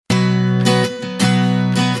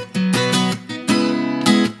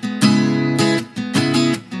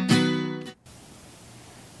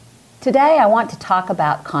Today I want to talk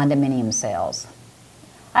about condominium sales.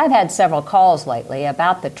 I've had several calls lately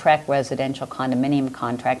about the TREC residential condominium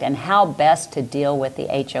contract and how best to deal with the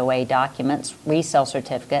HOA documents, resale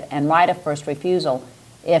certificate, and right of first refusal,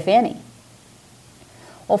 if any.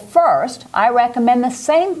 Well, first, I recommend the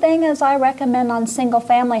same thing as I recommend on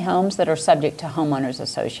single-family homes that are subject to homeowners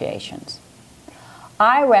associations.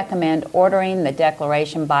 I recommend ordering the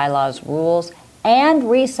declaration, bylaws, rules, and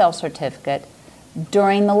resale certificate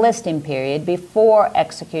during the listing period before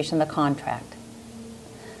execution of the contract.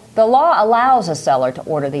 The law allows a seller to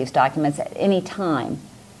order these documents at any time.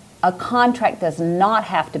 A contract does not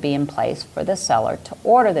have to be in place for the seller to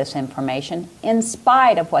order this information in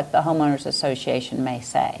spite of what the homeowners association may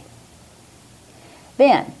say.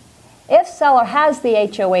 Then, if seller has the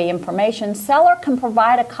HOA information, seller can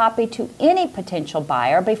provide a copy to any potential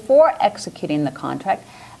buyer before executing the contract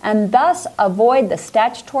and thus avoid the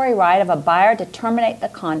statutory right of a buyer to terminate the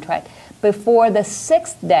contract before the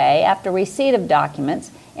 6th day after receipt of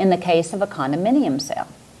documents in the case of a condominium sale.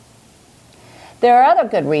 There are other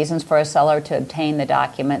good reasons for a seller to obtain the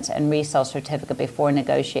documents and resale certificate before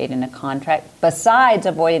negotiating a contract, besides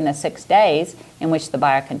avoiding the 6 days in which the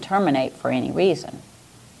buyer can terminate for any reason.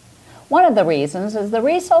 One of the reasons is the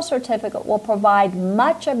resale certificate will provide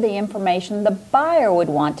much of the information the buyer would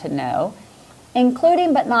want to know,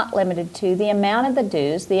 including but not limited to the amount of the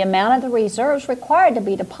dues, the amount of the reserves required to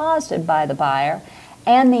be deposited by the buyer,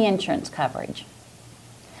 and the insurance coverage.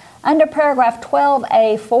 Under paragraph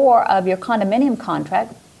 12A4 of your condominium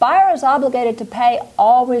contract, buyer is obligated to pay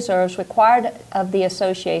all reserves required of the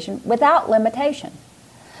association without limitation.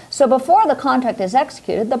 So before the contract is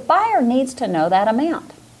executed, the buyer needs to know that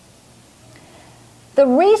amount. The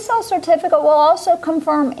resale certificate will also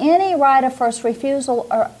confirm any right of first refusal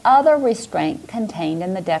or other restraint contained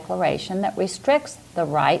in the declaration that restricts the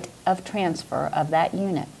right of transfer of that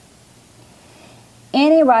unit.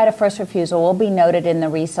 Any right of first refusal will be noted in the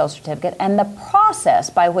resale certificate, and the process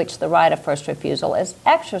by which the right of first refusal is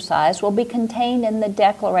exercised will be contained in the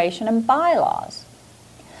declaration and bylaws.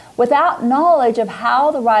 Without knowledge of how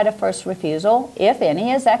the right of first refusal, if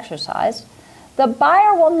any, is exercised, the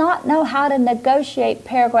buyer will not know how to negotiate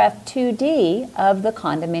paragraph 2D of the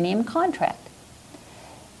condominium contract.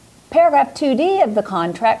 Paragraph 2D of the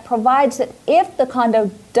contract provides that if the condo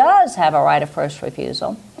does have a right of first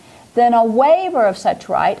refusal, then a waiver of such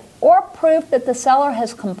right or proof that the seller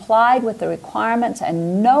has complied with the requirements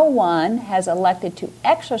and no one has elected to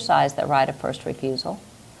exercise the right of first refusal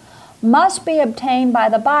must be obtained by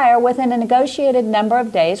the buyer within a negotiated number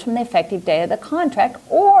of days from the effective date of the contract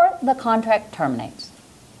or the contract terminates.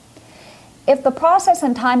 If the process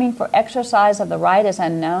and timing for exercise of the right is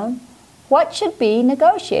unknown, what should be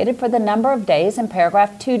negotiated for the number of days in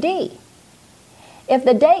paragraph 2D? If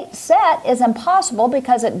the date set is impossible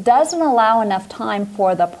because it doesn't allow enough time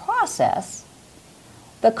for the process,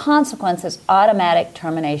 the consequence is automatic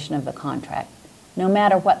termination of the contract, no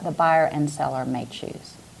matter what the buyer and seller may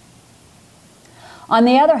choose. On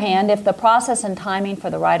the other hand, if the process and timing for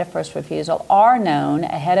the right of first refusal are known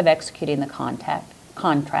ahead of executing the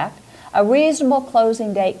contract, a reasonable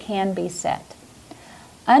closing date can be set.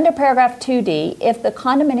 Under paragraph 2D, if the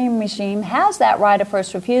condominium regime has that right of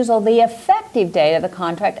first refusal, the effective date of the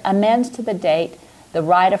contract amends to the date the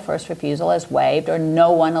right of first refusal is waived or no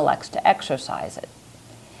one elects to exercise it.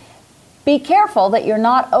 Be careful that you're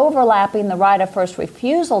not overlapping the right of first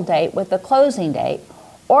refusal date with the closing date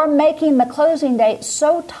or making the closing date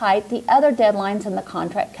so tight the other deadlines in the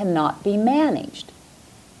contract cannot be managed.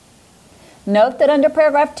 Note that under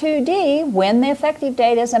paragraph 2D, when the effective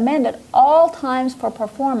date is amended, all times for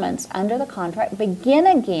performance under the contract begin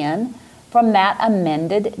again from that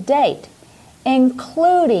amended date,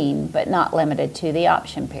 including but not limited to the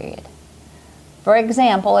option period. For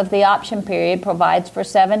example, if the option period provides for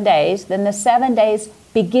 7 days, then the 7 days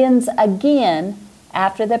begins again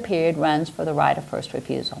after the period runs for the right of first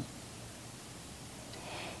refusal.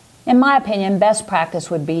 In my opinion, best practice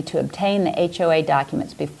would be to obtain the HOA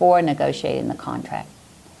documents before negotiating the contract.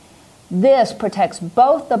 This protects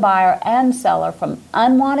both the buyer and seller from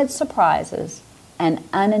unwanted surprises and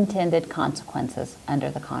unintended consequences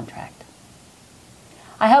under the contract.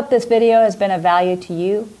 I hope this video has been of value to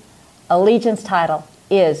you. Allegiance Title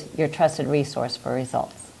is your trusted resource for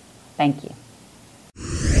results. Thank you.